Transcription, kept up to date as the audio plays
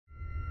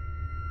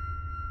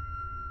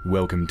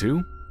Welcome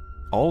to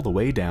All the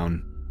Way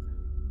Down.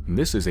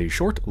 This is a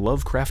short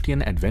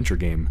Lovecraftian adventure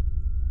game.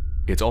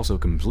 It's also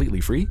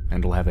completely free,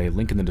 and I'll have a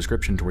link in the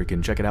description to where you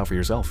can check it out for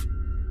yourself.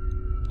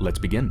 Let's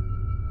begin.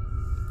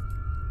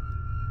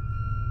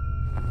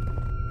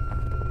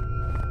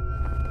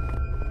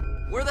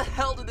 Where the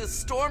hell did this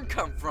storm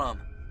come from?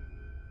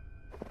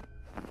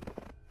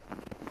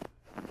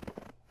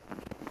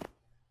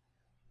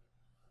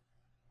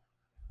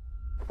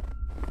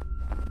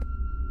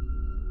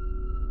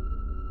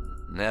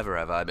 Never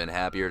have I been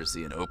happier to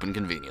see an open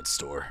convenience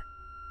store.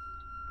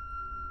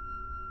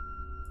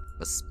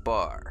 A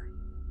Spar.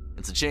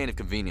 It's a chain of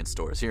convenience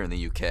stores here in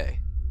the UK.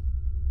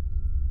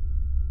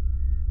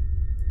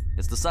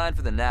 It's the sign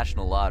for the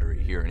National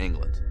Lottery here in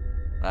England.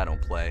 I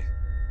don't play.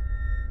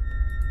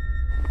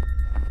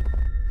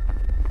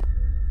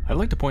 I'd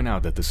like to point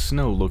out that the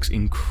snow looks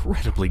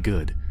incredibly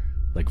good.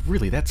 Like,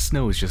 really, that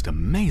snow is just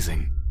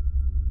amazing.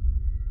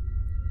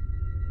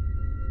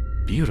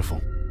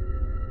 Beautiful.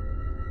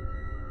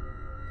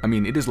 I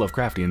mean, it is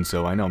Lovecraftian,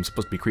 so I know I'm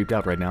supposed to be creeped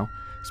out right now,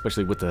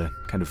 especially with the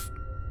kind of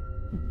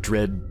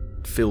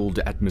dread-filled,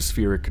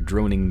 atmospheric,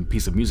 droning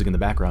piece of music in the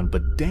background,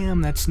 but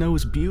damn, that snow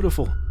is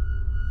beautiful.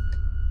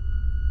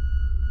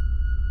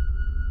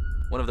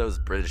 One of those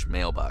British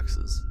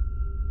mailboxes.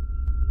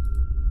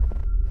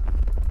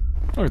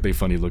 Aren't they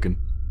funny looking?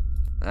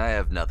 I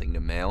have nothing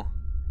to mail.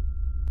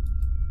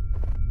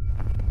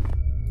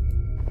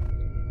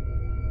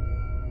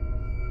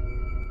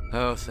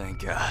 Oh,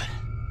 thank God.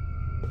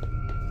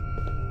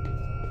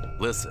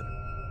 Listen.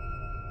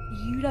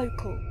 You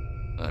local?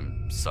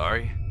 I'm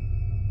sorry?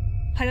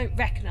 I don't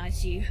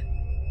recognize you.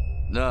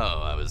 No,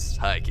 I was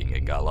hiking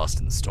and got lost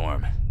in the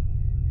storm.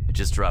 It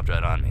just dropped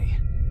right on me.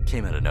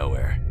 Came out of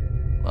nowhere.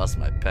 Lost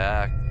my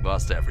pack,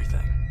 lost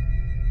everything.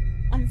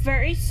 I'm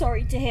very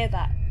sorry to hear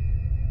that.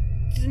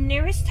 The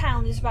nearest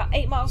town is about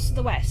 8 miles to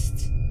the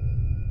west.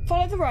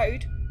 Follow the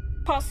road,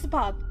 past the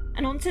pub,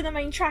 and onto the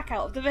main track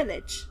out of the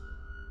village.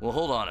 Well,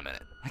 hold on a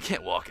minute. I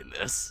can't walk in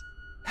this.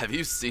 Have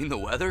you seen the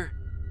weather?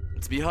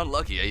 It's beyond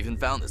lucky I even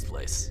found this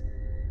place.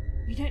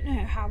 You don't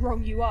know how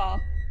wrong you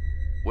are.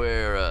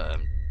 Where,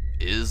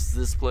 is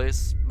this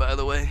place, by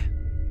the way?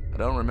 I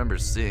don't remember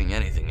seeing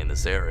anything in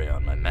this area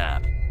on my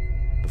map.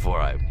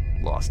 Before I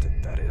lost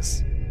it, that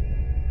is.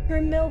 You're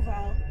in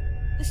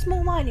Millvale, a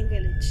small mining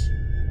village.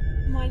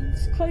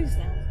 Mine's closed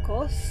now, of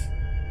course.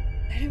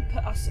 They don't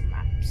put us on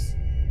maps.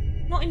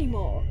 Not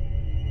anymore.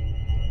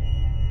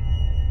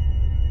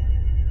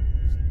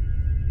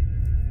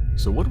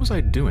 So what was I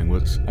doing?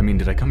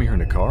 Did I come here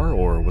in a car,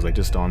 or was I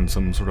just on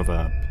some sort of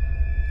a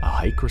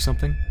hike or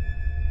something?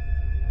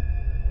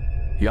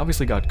 He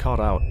obviously got caught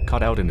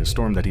out in a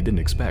storm that he didn't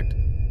expect.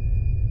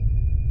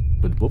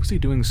 But what was he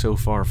doing so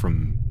far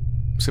from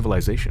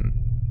civilization?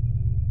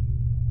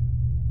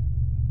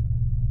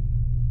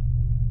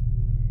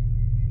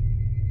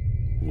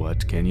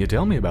 What can you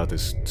tell me about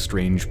this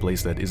strange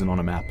place that isn't on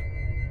a map?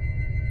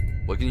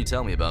 What can you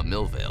tell me about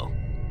Millvale?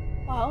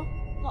 Well,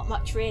 not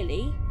much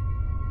really.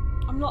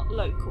 I'm not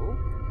local.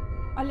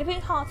 I live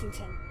in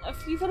Hartington, a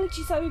few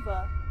villages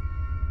over.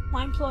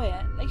 My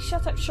employer, they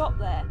shut up shop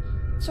there,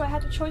 so I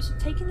had a choice of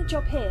taking the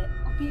job here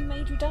or being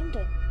made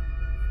redundant.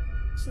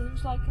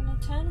 Seems like an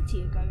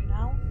eternity ago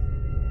now.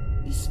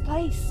 This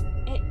place,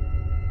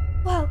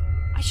 well,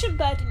 I shouldn't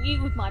burden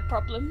you with my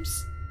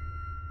problems.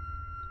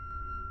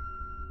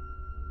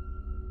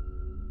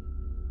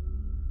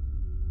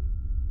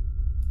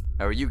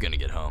 How are you gonna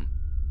get home?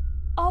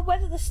 I'll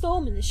weather the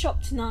storm in the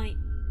shop tonight.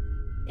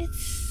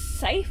 It's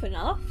safe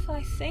enough,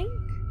 I think.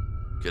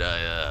 Could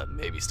I,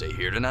 maybe stay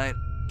here tonight?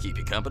 Keep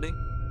you company?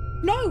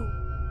 No!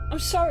 I'm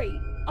sorry.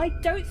 I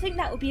don't think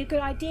that would be a good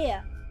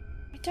idea.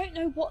 I don't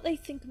know what they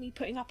think of me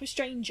putting up a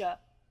stranger.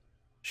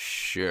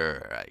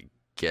 Sure, I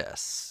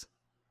guess.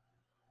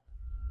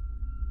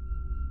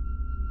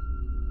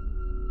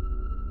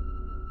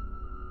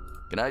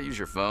 Can I use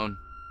your phone?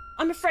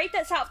 I'm afraid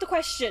that's out of the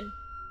question.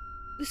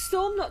 The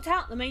storm knocked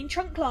out the main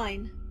trunk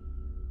line.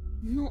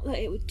 Not that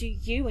it would do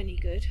you any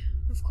good,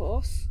 of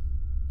course.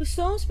 The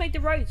storms made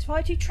the roads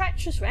far too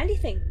treacherous for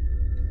anything.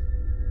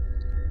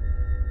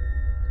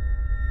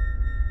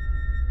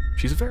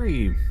 She's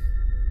very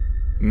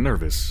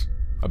nervous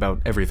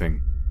about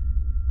everything.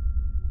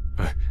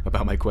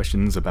 About my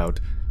questions, about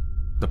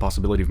the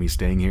possibility of me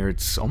staying here.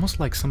 It's almost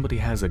like somebody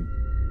has a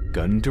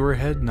gun to her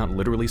head, not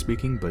literally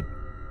speaking, but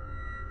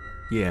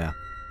yeah.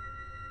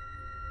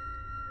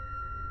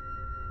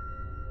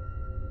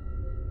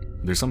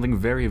 There's something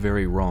very,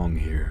 very wrong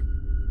here.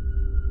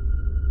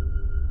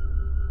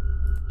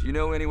 Do you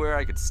know anywhere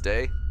I could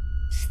stay?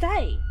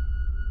 Stay?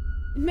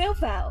 In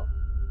Millvale?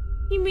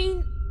 You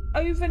mean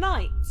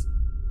overnight?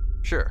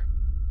 Sure.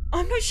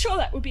 I'm not sure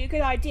that would be a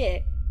good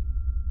idea.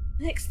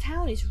 The next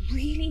town is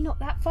really not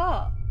that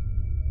far.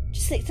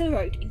 Just stick to the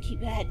road and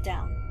keep your head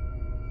down.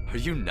 Are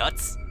you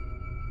nuts?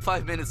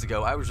 5 minutes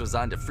ago, I was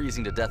resigned to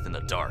freezing to death in the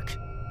dark.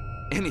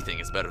 Anything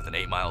is better than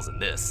 8 miles in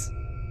this.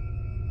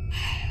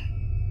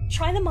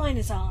 Try the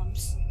Miner's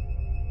Arms.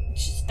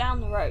 It's just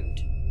down the road.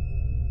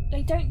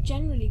 They don't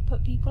generally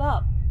put people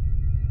up.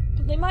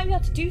 But they might be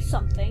able to do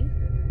something.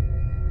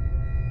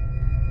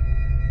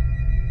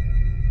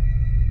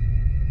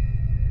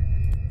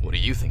 What do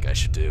you think I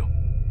should do?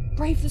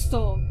 Brave the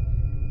storm.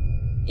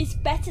 It's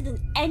better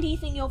than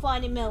anything you'll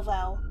find in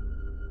Millvale.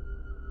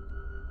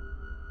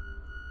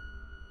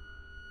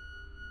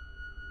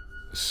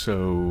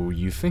 So,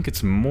 you think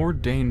it's more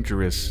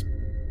dangerous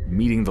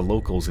meeting the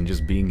locals and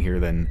just being here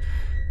than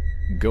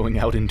going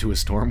out into a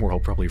storm where I'll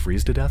probably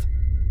freeze to death?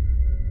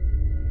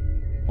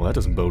 Well, that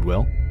doesn't bode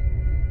well.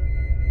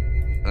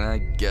 I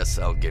guess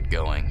I'll get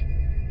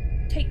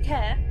going. Take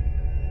care.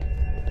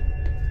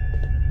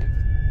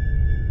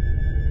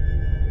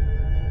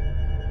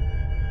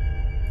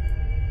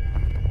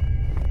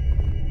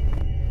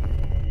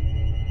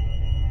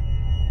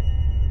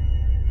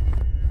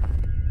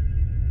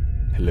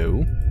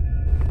 Hello?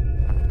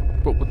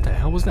 What the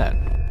hell was that?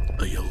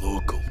 Are you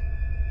local?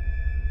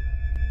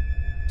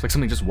 It's like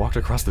something just walked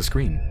across the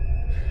screen.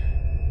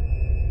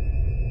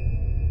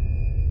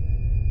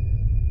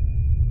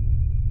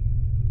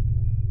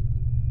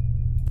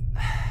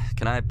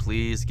 Can I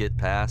please get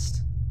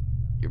past?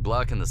 You're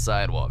blocking the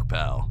sidewalk,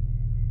 pal.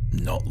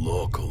 Not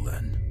local,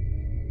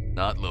 then.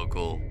 Not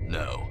local,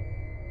 no.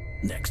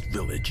 Next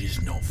village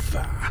is not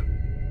far.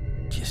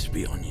 Just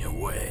be on your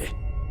way.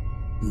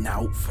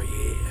 Now for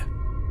here.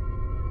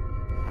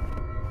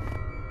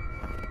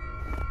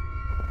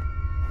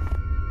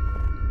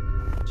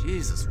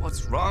 Jesus,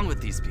 what's wrong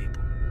with these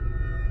people?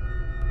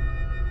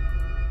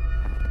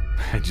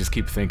 I just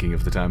keep thinking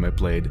of the time I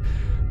played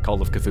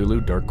Call of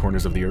Cthulhu, Dark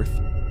Corners of the Earth.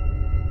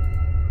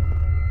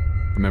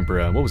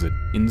 Remember, what was it?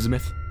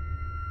 Innsmouth?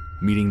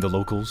 Meeting the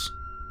locals?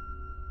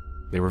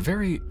 They were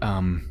very,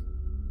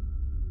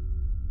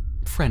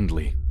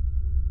 friendly.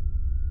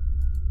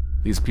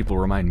 These people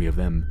remind me of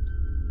them.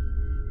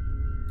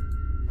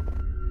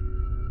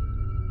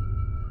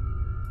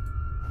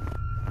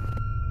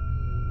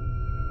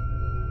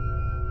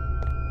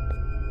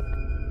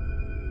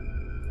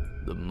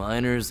 The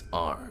Miner's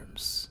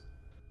Arms.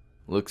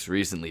 Looks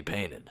recently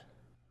painted.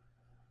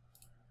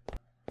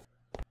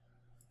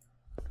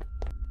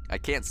 I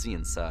can't see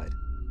inside.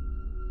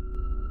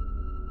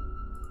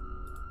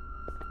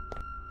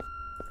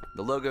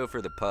 The logo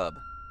for the pub.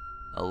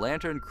 A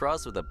lantern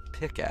crossed with a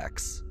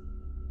pickaxe.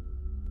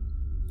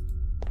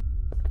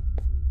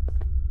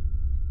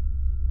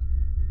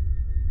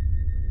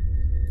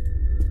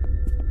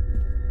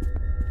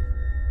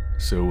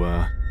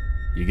 So,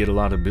 you get a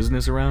lot of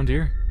business around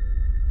here?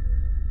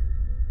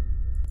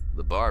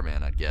 The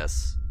barman, I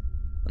guess.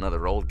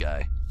 Another old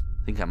guy.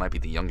 I think I might be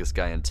the youngest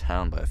guy in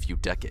town by a few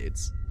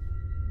decades.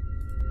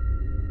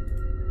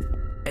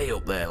 Hey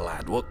up there,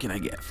 lad. What can I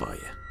get for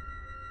you?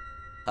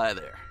 Hi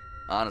there.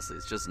 Honestly,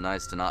 it's just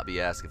nice to not be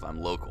asked if I'm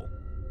local.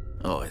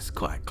 Oh, it's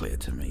quite clear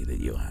to me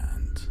that you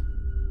aren't.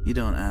 You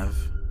don't have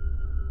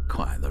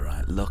quite the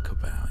right look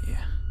about you.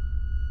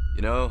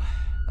 You know,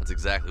 that's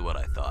exactly what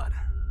I thought.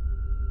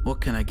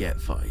 What can I get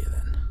for you,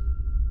 then?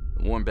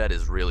 A warm bed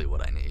is really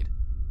what I need.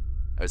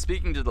 I was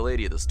speaking to the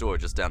lady at the store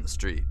just down the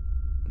street,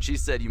 and she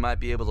said you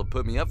might be able to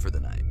put me up for the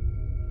night.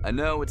 I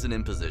know it's an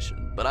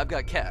imposition, but I've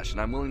got cash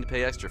and I'm willing to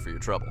pay extra for your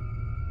trouble.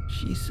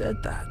 She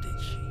said that,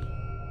 did she?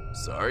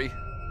 Sorry?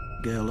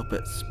 Girl up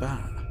at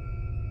Spa?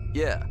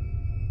 Yeah.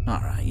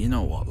 Alright, you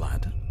know what,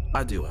 lad?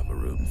 I do have a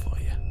room for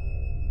you.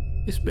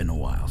 It's been a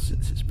while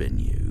since it's been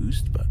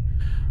used, but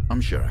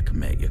I'm sure I can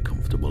make you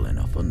comfortable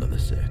enough under the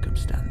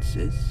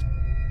circumstances.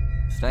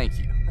 Thank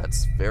you.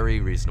 That's very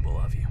reasonable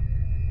of you.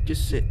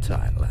 Just sit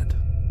tight, lad.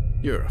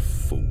 You're a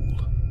fool.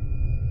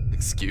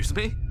 Excuse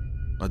me?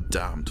 A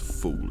damned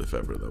fool if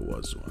ever there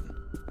was one.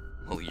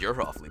 Well,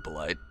 you're awfully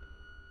polite.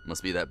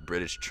 Must be that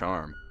British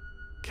charm.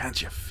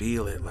 Can't you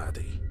feel it,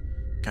 laddie?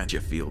 Can't you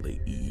feel the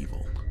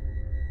evil?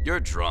 You're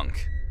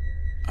drunk.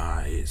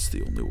 Aye, it's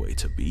the only way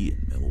to be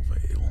in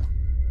Millvale.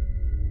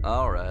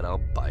 Alright,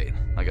 I'll bite.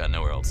 I got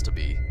nowhere else to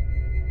be.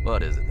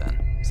 What is it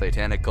then?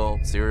 Satanic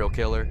cult? Serial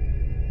killer?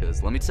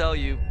 Because let me tell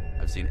you,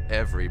 I've seen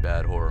every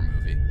bad horror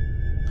movie.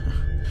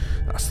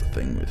 That's the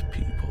thing with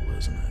people,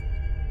 isn't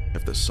it?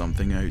 If there's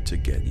something out to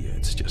get you,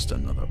 it's just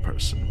another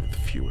person with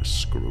fewer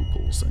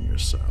scruples than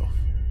yourself.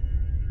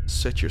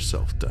 Sit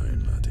yourself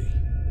down, laddie.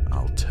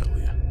 I'll tell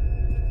you.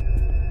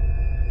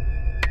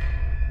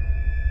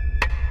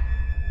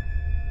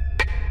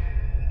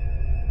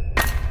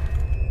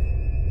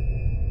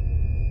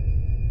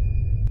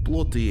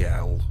 Bloody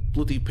hell.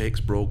 Bloody pigs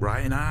broke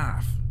right in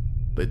half.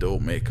 They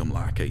don't make 'em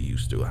like I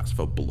used to, that's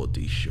for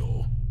bloody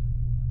sure.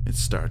 It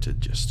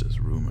started just as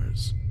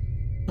rumours.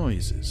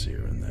 Noises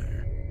here and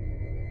there.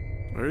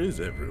 Where is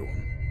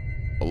everyone?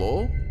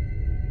 Hello?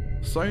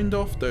 Sound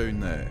off down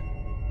there.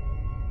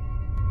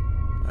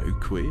 How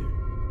queer.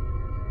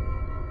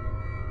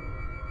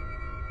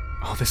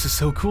 Oh, this is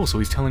so cool. So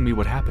he's telling me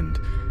what happened.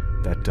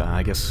 That,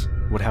 I guess,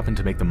 what happened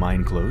to make the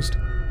mine closed.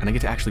 And I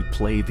get to actually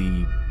play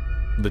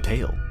the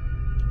tale.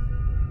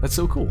 That's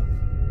so cool.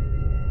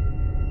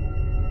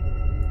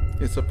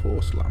 It's a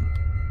post lamp.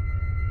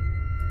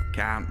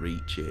 Can't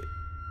reach it.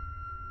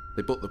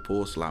 They put the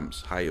post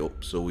lamps high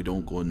up so we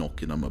don't go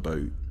knocking them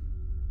about.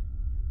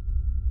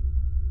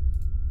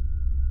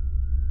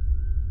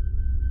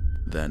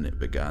 Then it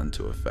began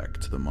to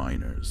affect the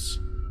miners.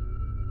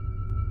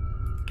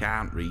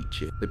 Can't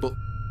reach it. They put...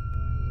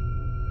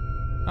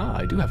 Ah,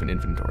 I do have an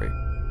inventory.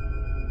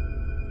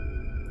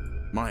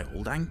 My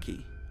old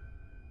Anki.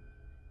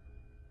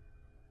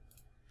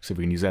 See if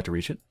we can use that to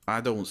reach it. I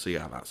don't see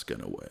how that's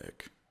gonna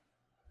work.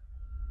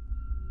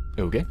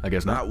 Okay, I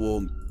guess not. That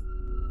won't...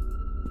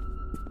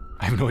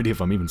 I have no idea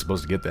if I'm even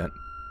supposed to get that.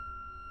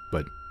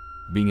 But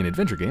being an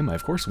adventure game, I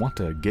of course want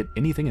to get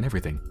anything and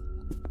everything.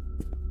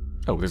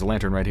 Oh, there's a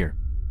lantern right here.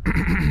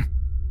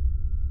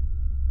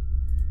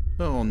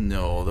 Oh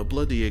no, the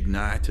bloody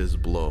igniter's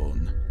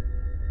blown.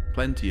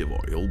 Plenty of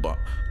oil, but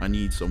I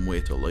need some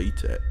way to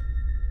light it.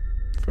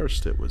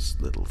 First it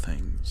was little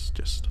things,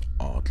 just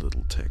odd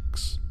little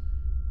ticks.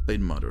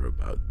 They'd mutter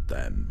about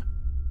them,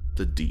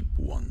 the deep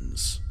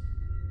ones.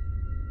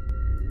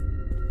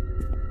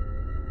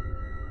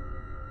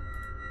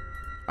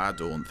 I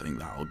don't think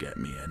that'll get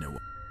me anywhere.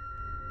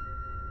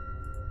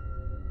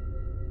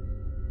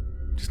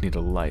 Just need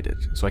to light it.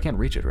 So I can't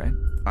reach it, right?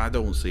 I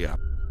don't see how...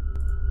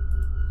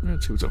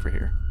 Let's see what's over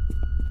here.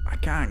 I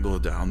can't go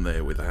down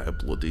there without a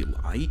bloody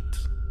light.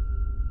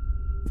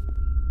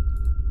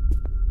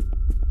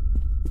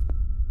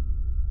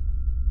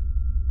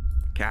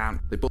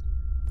 Can't. They put...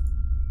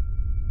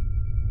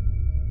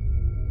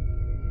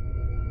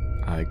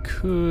 I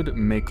could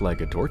make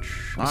like a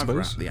torch, I I've suppose.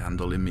 wrapped the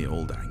handle in me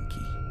old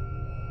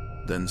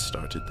Anki. Then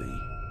started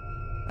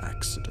the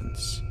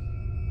accidents.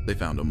 They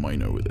found a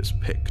miner with his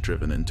pick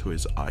driven into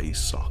his eye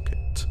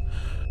socket,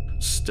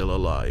 still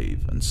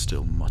alive and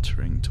still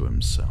muttering to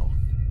himself.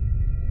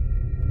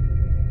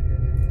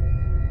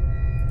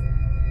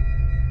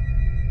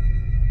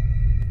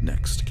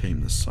 Next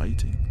came the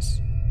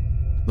sightings.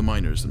 The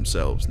miners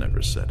themselves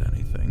never said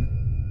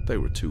anything. They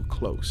were too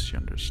close, you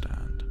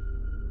understand.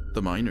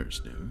 The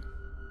miners knew.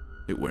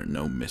 It were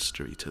no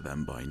mystery to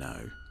them by now.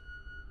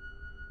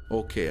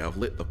 Okay, I've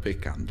lit the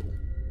pick handle.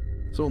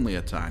 It's only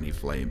a tiny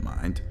flame,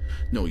 mind.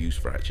 No use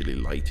for actually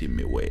lighting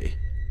me way.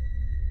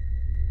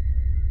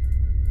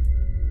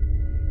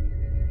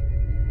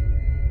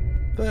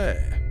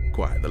 There,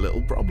 quite the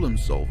little problem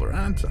solver,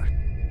 aren't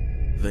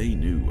I? They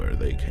knew where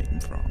they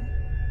came from.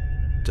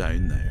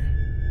 Down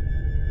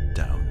there.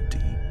 Down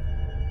deep.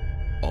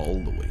 All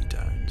the way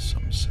down,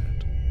 some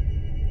said.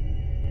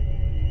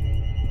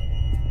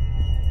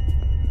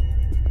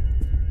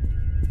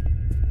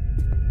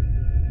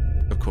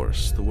 Of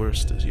course, the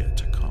worst is yet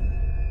to come.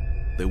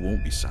 They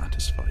won't be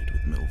satisfied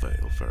with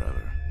Millvale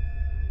forever.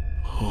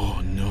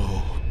 Oh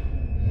no.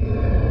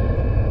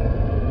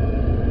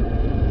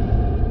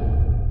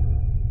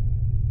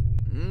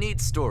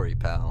 Neat story,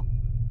 pal.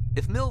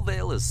 If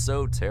Millvale is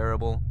so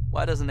terrible,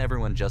 why doesn't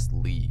everyone just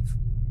leave?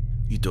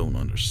 You don't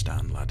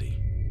understand, laddie.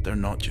 They're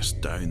not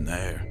just down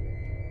there.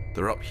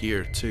 They're up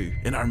here too,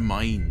 in our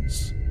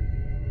minds.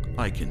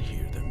 I can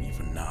hear them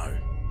even now.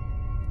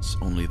 It's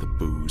only the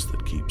booze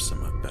that keeps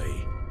them at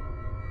bay.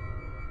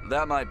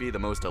 That might be the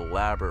most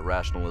elaborate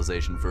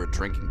rationalization for a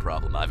drinking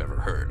problem I've ever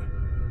heard.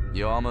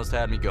 You almost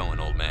had me going,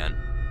 old man.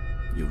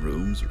 Your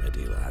room's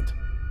ready, lad.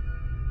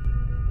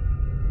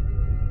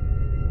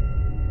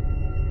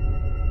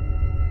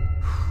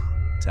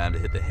 Time to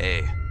hit the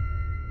hay.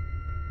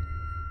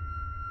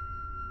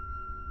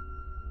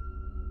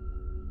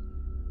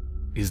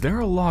 Is there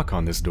a lock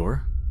on this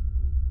door?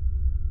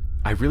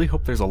 I really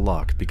hope there's a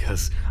lock,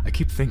 because I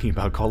keep thinking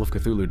about Call of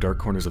Cthulhu Dark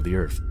Corners of the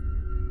Earth.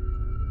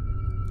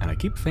 And I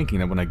keep thinking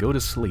that when I go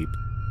to sleep,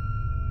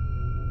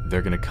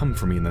 they're gonna come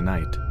for me in the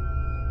night.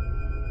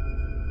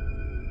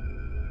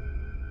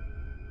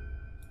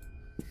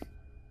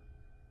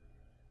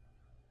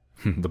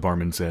 The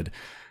barman said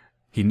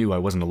he knew I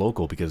wasn't a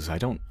local because I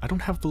don't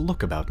have the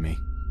look about me.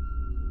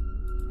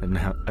 I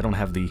don't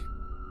have the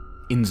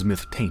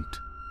Innsmouth taint.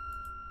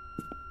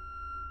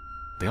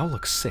 They all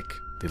look sick.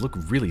 They look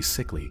really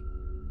sickly.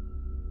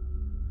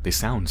 They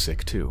sound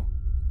sick, too.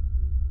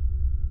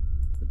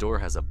 The door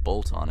has a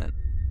bolt on it.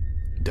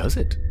 Does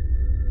it?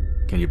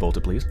 Can you bolt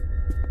it, please?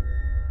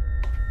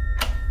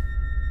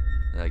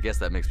 I guess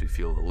that makes me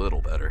feel a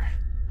little better.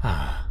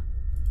 Ah,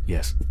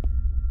 yes.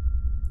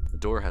 The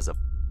door has a...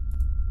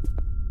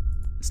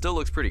 It still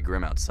looks pretty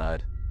grim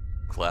outside.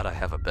 Glad I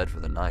have a bed for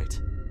the night.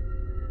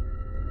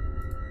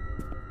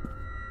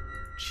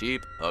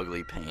 Cheap,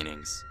 ugly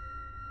paintings.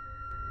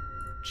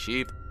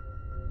 Cheap.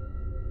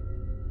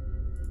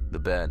 The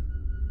bed.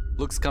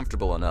 Looks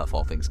comfortable enough,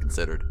 all things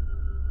considered.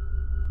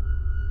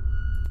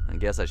 I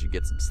guess I should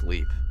get some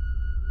sleep.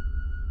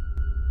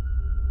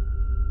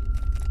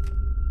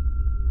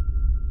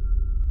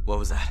 What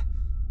was that?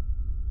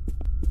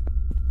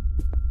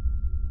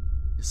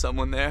 Is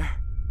someone there?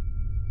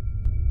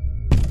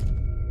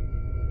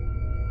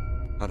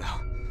 Oh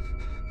no.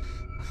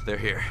 They're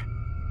here.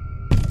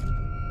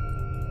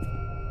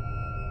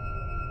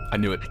 I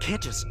knew it. I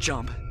can't just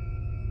jump.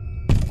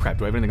 Crap,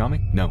 do I have anything on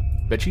me? No.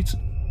 Bed sheets?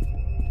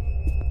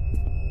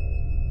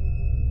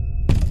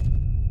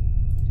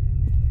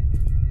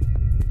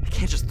 I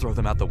can't just throw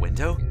them out the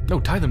window. No,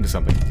 tie them to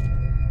something.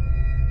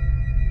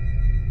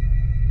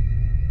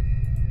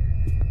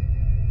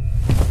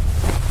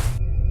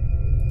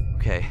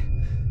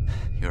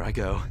 I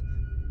go.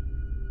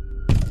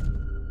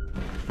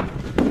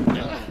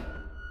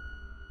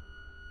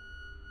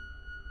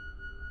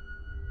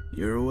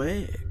 You're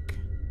awake.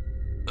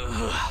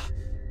 Ugh.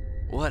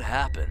 What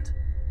happened?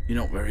 You're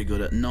not very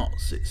good at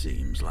knots, it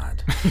seems,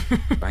 lad.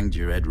 Banged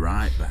your head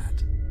right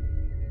bad.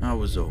 I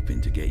was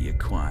hoping to get you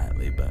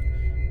quietly, but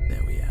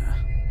there we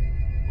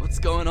are. What's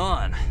going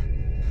on?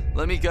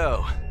 Let me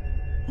go.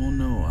 Oh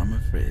no, I'm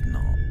afraid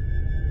not.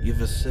 You've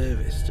a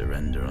service to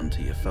render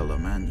unto your fellow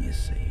man, you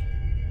see.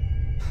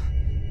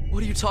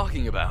 What are you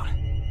talking about?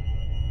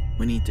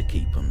 We need to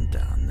keep 'em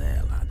down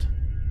there, lad.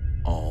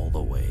 All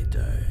the way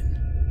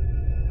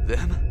down.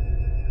 Them?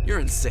 You're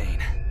insane.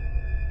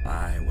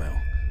 Aye,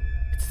 well,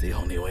 it's the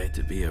only way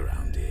to be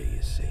around here,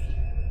 you see.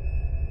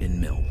 In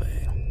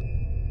Millvale.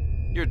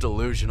 You're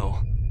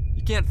delusional.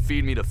 You can't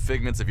feed me to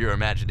figments of your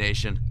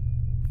imagination.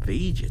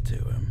 Feed you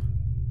to 'em?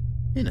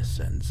 In a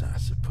sense, I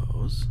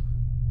suppose.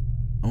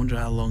 I wonder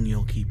how long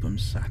you'll keep 'em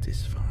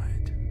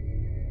satisfied.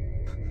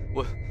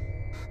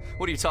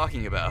 What are you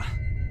talking about?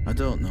 I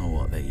don't know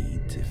what they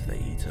eat, if they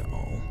eat at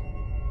all.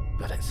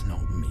 But it's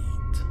not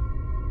meat.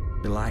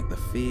 They like the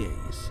fear,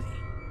 you see.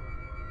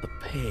 The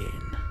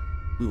pain.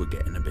 We were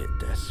getting a bit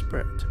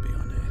desperate, to be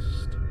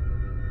honest.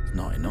 It's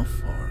not enough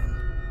for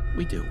 'em.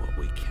 We do what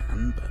we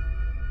can, but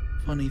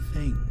funny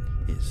thing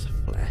is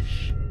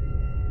flesh.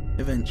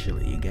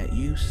 Eventually you get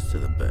used to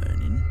the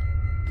burning,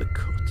 the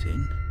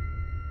cutting,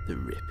 the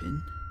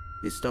ripping.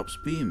 It stops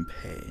being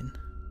pain,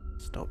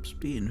 stops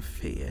being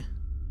fear.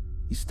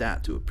 You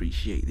start to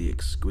appreciate the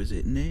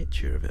exquisite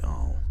nature of it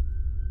all.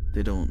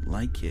 They don't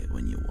like it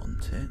when you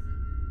want it.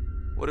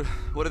 What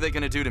are they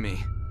gonna do to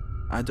me?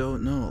 I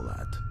don't know,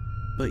 lad,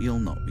 but you'll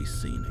not be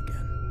seen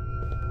again.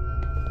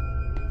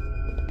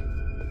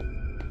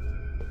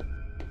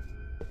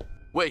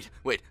 Wait.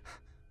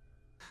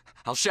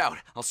 I'll shout.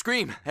 I'll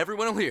scream.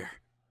 Everyone will hear.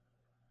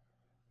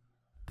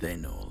 They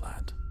know,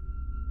 lad.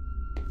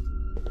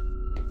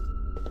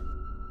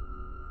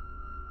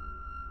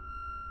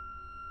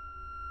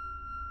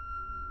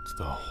 It's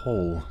the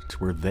hole to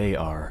where they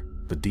are,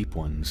 the deep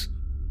ones.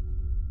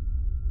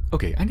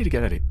 Okay, I need to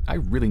get out of here. I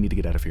really need to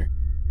get out of here.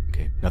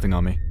 Okay, nothing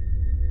on me.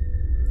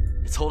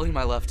 It's holding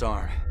my left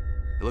arm.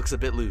 It looks a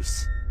bit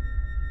loose.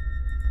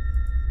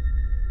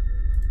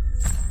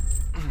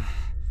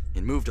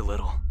 It moved a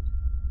little.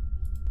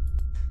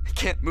 I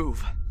can't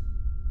move.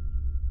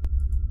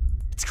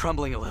 It's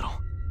crumbling a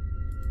little.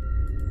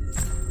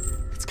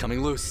 It's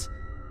coming loose.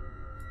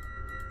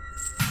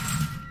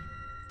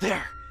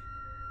 There!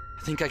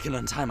 I think I can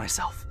untie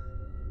myself.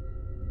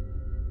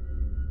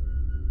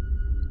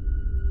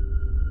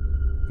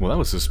 Well, that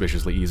was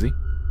suspiciously easy.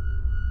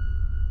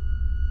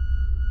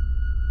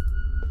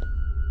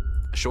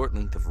 A short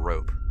length of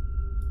rope.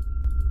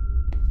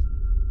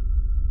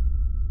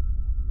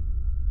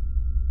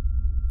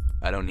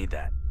 I don't need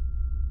that.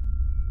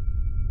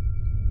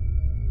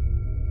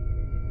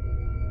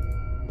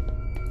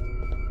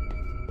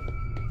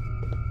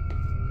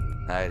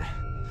 I'd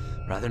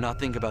rather not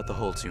think about the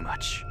hole too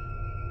much.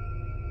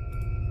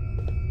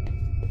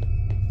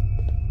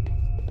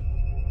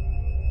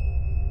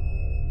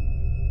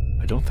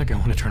 I don't think I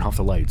want to turn off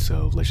the light,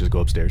 so let's just go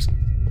upstairs.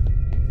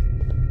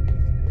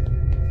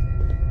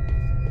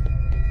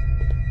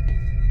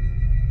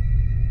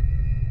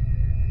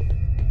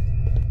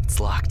 It's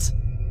locked.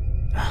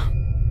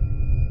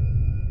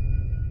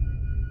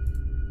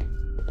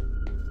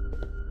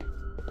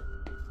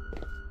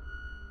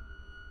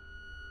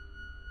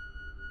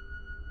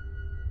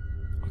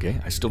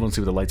 Okay, I still don't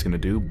see what the light's gonna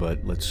do,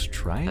 but let's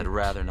try it. I'd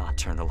rather not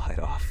turn the light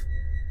off.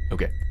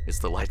 Okay. It's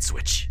the light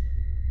switch.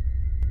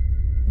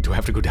 Do I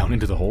have to go down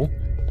into the hole?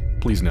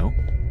 Please no.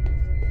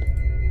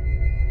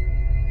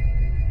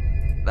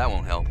 That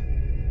won't help.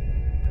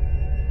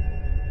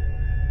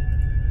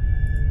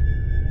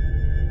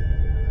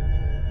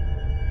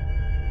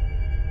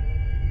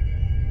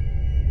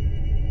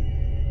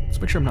 Let's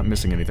make sure I'm not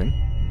missing anything.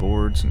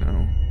 Boards,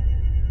 no.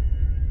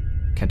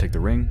 Can't take the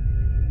ring.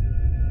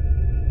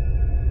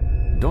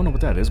 Don't know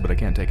what that is, but I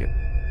can't take it.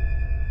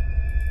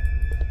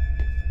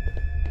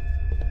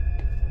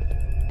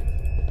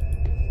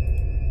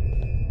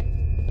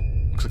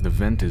 Looks like the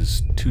vent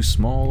is too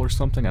small or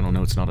something. I don't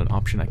know, it's not an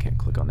option. I can't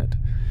click on it.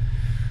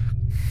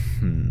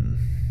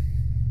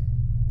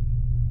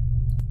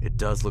 It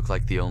does look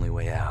like the only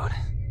way out,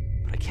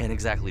 but I can't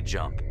exactly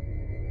jump.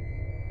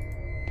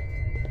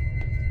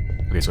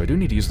 Okay, so I do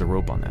need to use the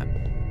rope on that.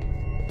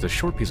 It's a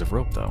short piece of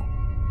rope, though.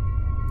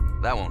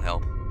 That won't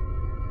help.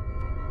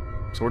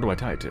 So where do I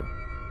tie it to?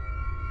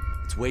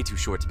 It's way too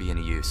short to be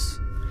any use.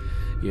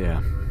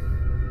 Yeah.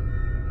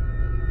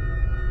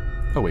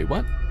 Oh, wait,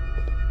 what?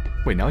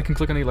 Wait, now I can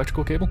click on the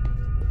electrical cable?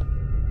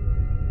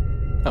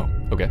 Oh,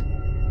 okay.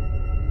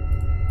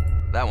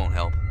 That won't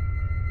help.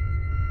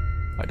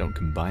 I don't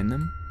combine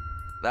them?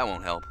 That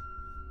won't help.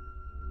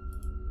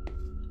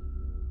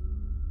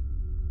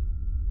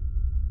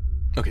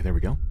 Okay, there we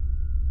go.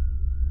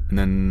 And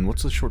then,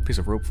 what's the short piece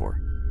of rope for?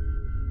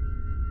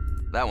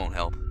 That won't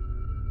help.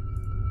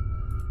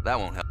 That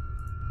won't help.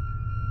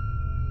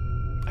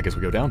 I guess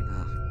we go down.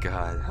 Oh,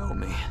 God, help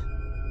me.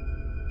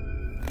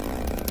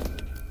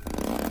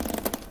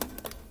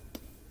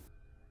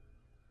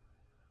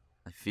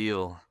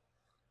 feel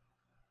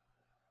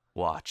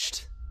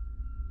watched.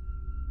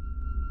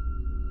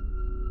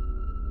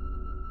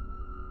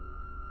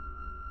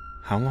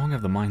 How long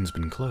have the mines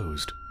been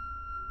closed?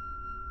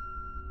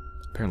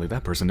 Apparently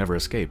that person never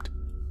escaped.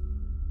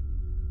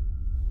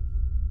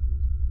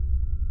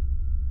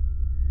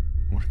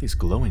 What are these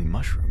glowing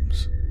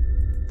mushrooms?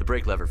 The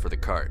brake lever for the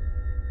cart.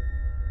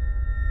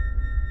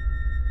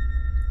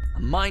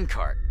 A mine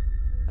cart!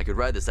 I could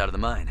ride this out of the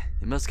mine.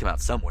 It must come out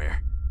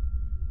somewhere.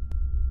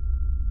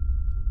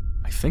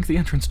 I think the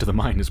entrance to the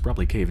mine is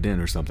probably caved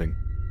in or something.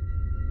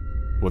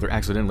 Whether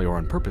accidentally or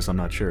on purpose, I'm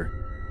not sure.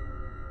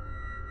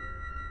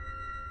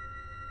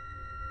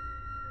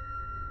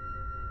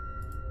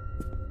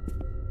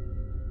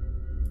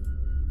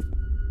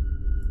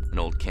 An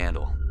old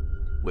candle.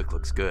 Wick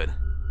looks good.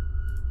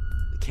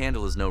 The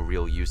candle is no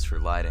real use for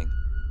lighting.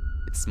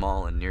 It's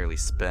small and nearly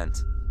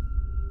spent.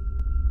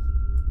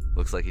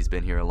 Looks like he's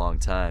been here a long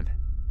time.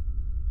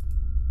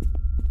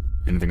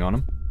 Anything on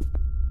him?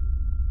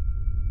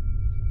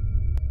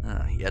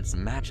 He had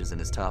some matches in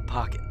his top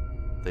pocket.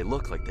 They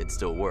look like they'd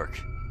still work.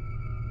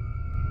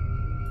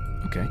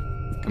 Okay,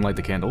 can light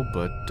the candle,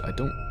 but I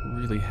don't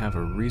really have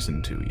a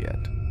reason to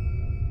yet.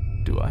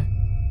 Do I?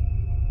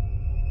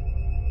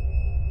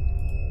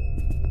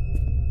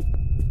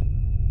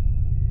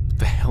 What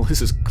the hell is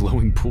this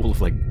glowing pool of,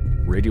 like,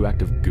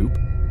 radioactive goop?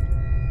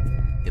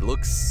 It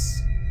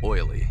looks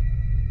oily.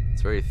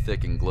 It's very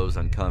thick and glows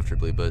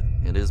uncomfortably, but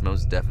it is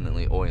most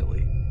definitely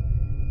oily.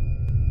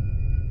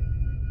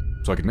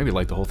 So I could maybe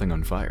light the whole thing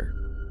on fire.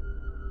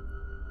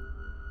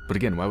 But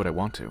again, why would I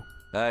want to?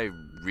 I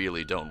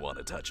really don't want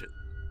to touch it.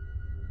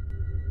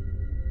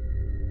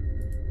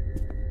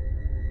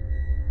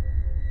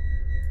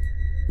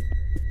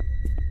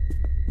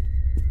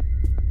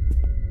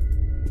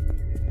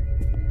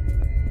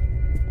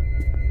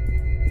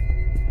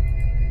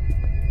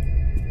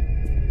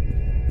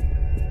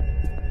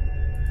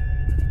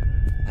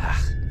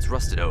 It's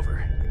rusted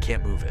over. I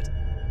can't move it.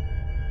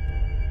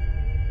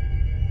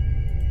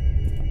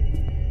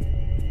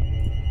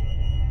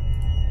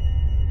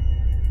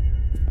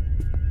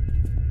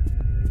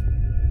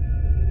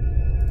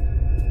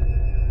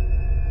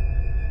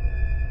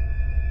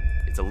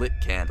 It's a lit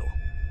candle.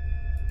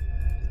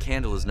 The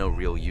candle is no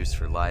real use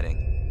for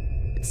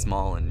lighting. It's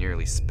small and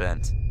nearly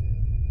spent.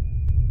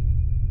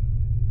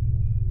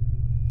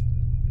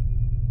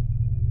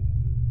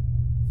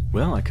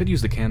 Well, I could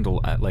use the candle,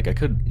 I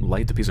could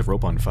light the piece of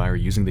rope on fire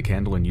using the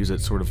candle and use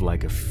it sort of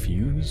like a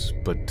fuse,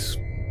 but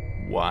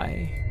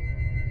why?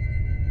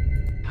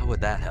 How would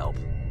that help?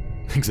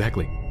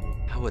 Exactly.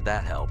 How would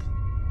that help?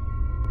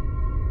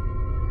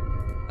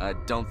 I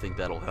don't think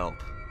that'll help.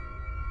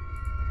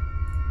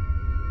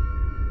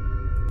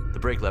 The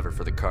brake lever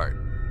for the cart.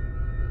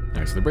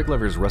 Alright, so the brake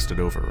lever is rusted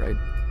over, right?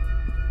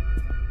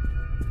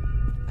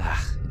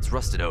 It's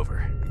rusted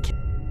over. I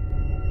can't.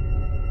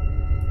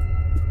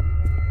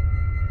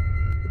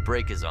 The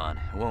brake is on.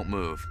 It won't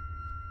move.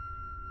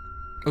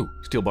 Oh,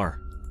 steel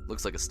bar.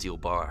 Looks like a steel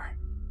bar.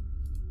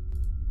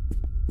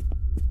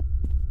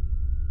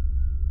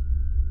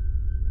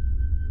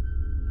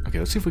 Okay,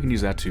 let's see if we can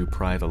use that to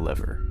pry the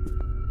lever.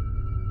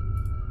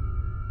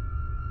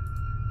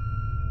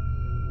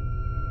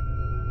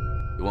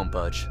 It won't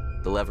budge.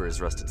 The lever is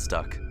rusted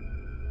stuck.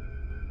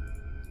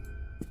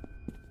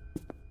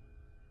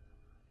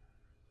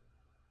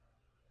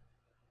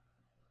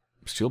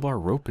 Steel bar,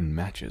 rope, and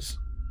matches.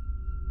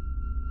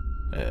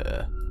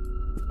 I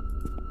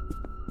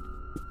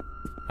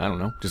don't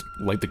know. Just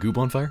light the goop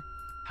on fire?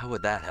 How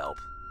would that help?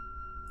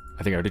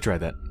 I think I already tried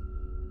that.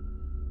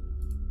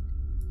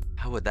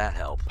 How would that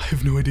help? I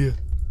have no idea.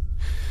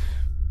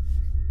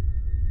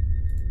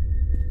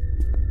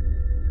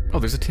 Oh,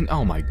 there's a tin...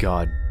 Oh my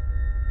god.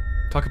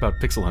 Talk about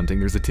pixel hunting.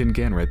 There's a tin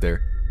can right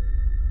there.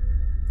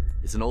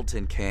 It's an old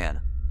tin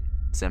can.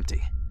 It's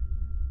empty.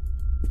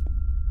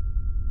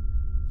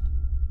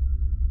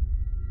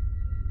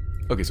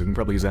 Okay, so we can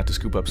probably use that to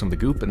scoop up some of the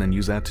goop and then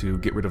use that to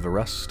get rid of the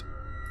rust.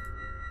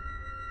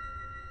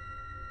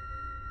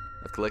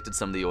 I've collected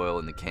some of the oil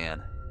in the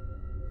can.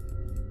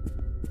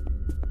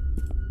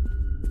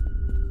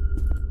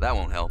 That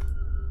won't help.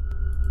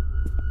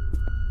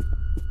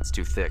 It's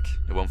too thick.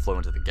 It won't flow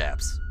into the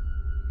gaps.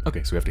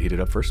 Okay, so we have to heat it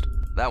up first.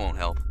 That won't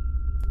help.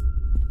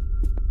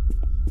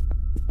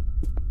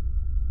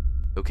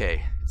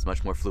 Okay, it's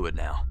much more fluid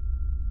now.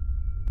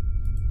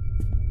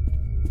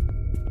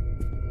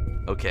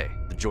 Okay,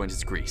 the joint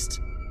is greased.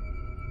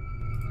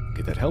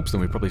 Okay, that helps.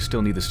 Then we probably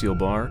still need the steel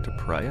bar to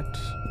pry it.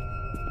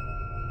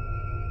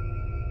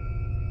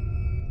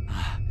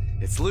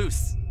 It's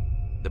loose.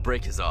 The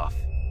brake is off.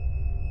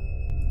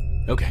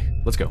 Okay,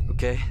 let's go.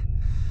 Okay,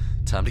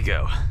 time to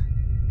go.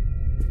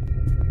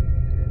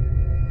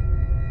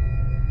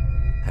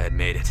 I had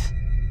made it.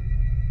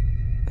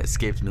 I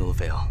escaped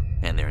Millvale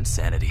and their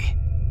insanity.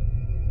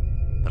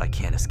 But I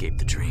can't escape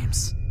the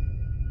dreams.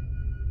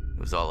 It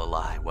was all a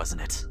lie,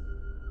 wasn't it?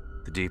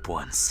 The deep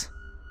ones.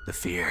 The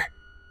fear.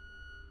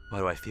 Why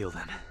do I feel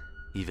them,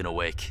 even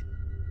awake?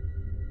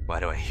 Why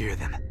do I hear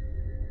them?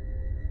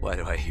 Why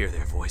do I hear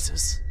their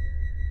voices?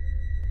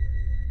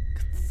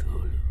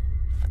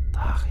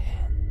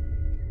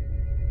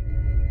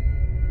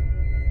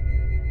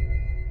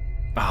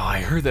 Oh,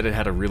 I heard that it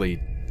had a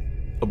really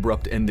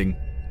abrupt ending.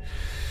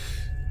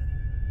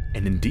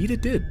 And indeed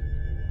it did.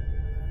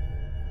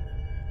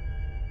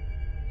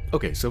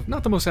 Okay, so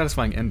not the most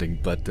satisfying ending,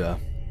 but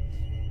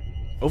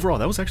overall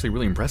that was actually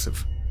really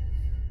impressive.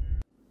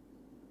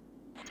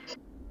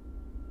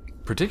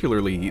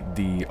 Particularly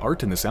the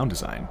art and the sound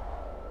design.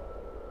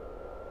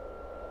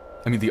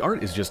 I mean, the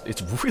art is just,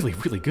 it's really,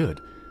 really good.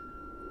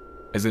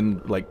 As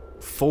in, like,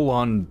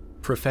 full-on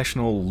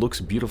professional, looks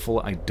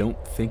beautiful. I don't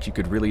think you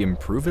could really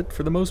improve it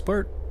for the most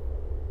part.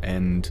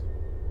 And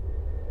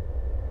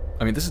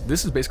I mean,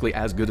 this is basically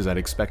as good as I'd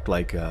expect,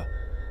 like, a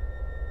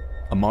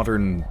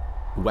modern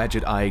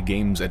Wadget Eye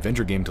Games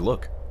adventure game to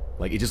look.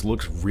 Like, it just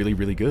looks really,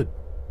 really good.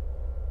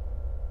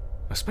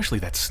 Especially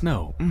that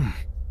snow.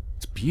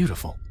 It's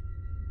beautiful.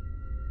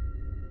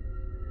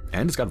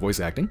 And it's got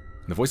voice acting.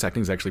 The voice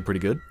acting is actually pretty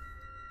good.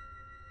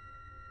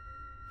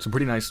 Some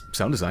pretty nice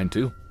sound design,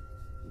 too.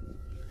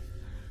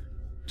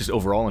 Just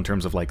overall, in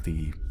terms of, like,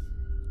 the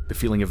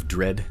feeling of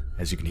dread,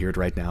 as you can hear it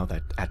right now,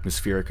 that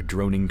atmospheric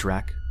droning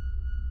track.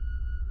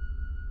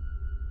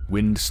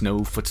 Wind,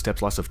 snow,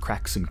 footsteps, lots of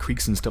cracks and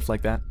creaks and stuff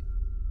like that.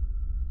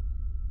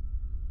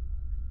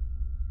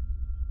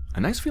 A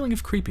nice feeling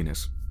of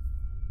creepiness.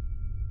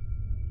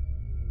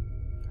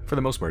 For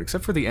the most part,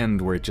 except for the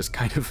end where it just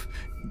kind of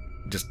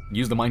just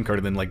use the minecart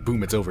and then, like,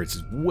 boom, it's over. It's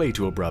just way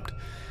too abrupt.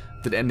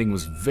 The ending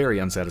was very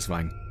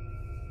unsatisfying.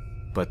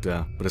 But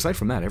aside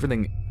from that,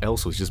 everything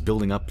else was just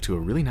building up to a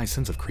really nice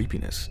sense of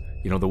creepiness.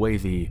 You know, the way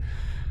the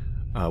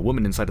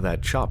woman inside of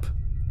that shop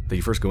that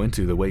you first go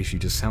into, the way she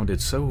just sounded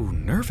so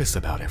nervous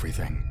about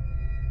everything.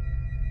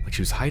 Like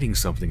she was hiding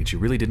something and she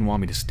really didn't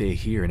want me to stay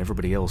here, and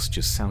everybody else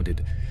just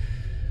sounded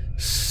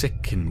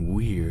sick and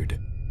weird.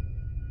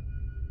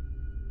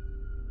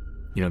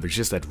 You know, there's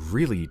just that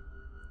really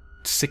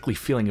sickly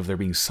feeling of there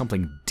being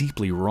something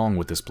deeply wrong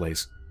with this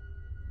place.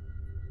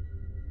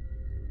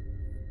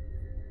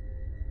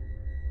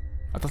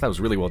 I thought that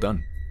was really well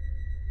done.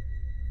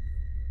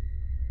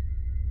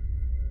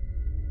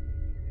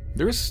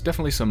 There is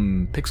definitely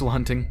some pixel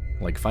hunting,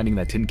 like finding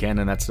that tin can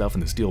and that stuff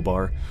and the steel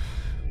bar.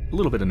 A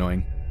little bit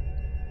annoying.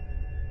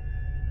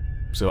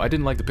 So I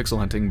didn't like the pixel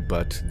hunting,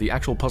 but the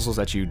actual puzzles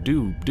that you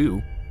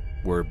do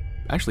were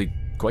actually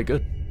quite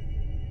good.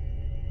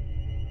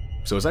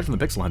 So aside from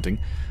the pixel hunting,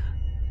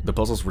 the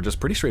puzzles were just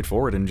pretty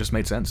straightforward and just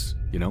made sense,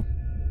 you know?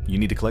 You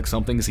need to collect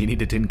something, so you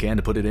need a tin can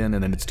to put it in,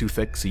 and then it's too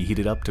thick, so you heat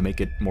it up to make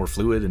it more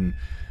fluid, and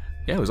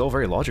yeah, it was all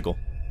very logical.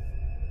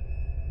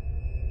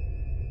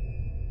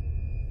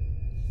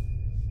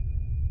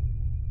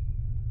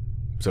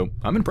 So,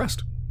 I'm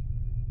impressed.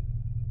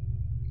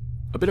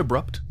 A bit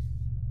abrupt.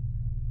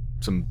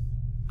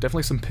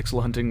 Definitely some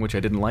pixel hunting, which I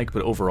didn't like,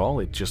 but overall,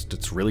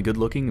 it's really good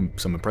looking, and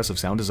some impressive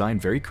sound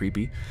design, very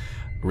creepy,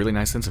 a really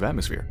nice sense of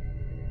atmosphere.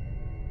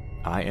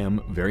 I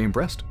am very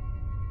impressed.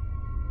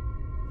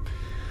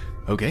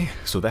 Okay,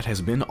 so that has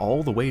been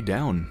All the Way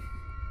Down.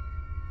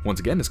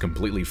 Once again, it's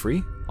completely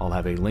free. I'll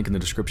have a link in the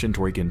description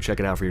to where you can check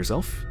it out for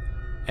yourself.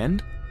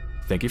 And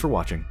thank you for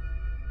watching.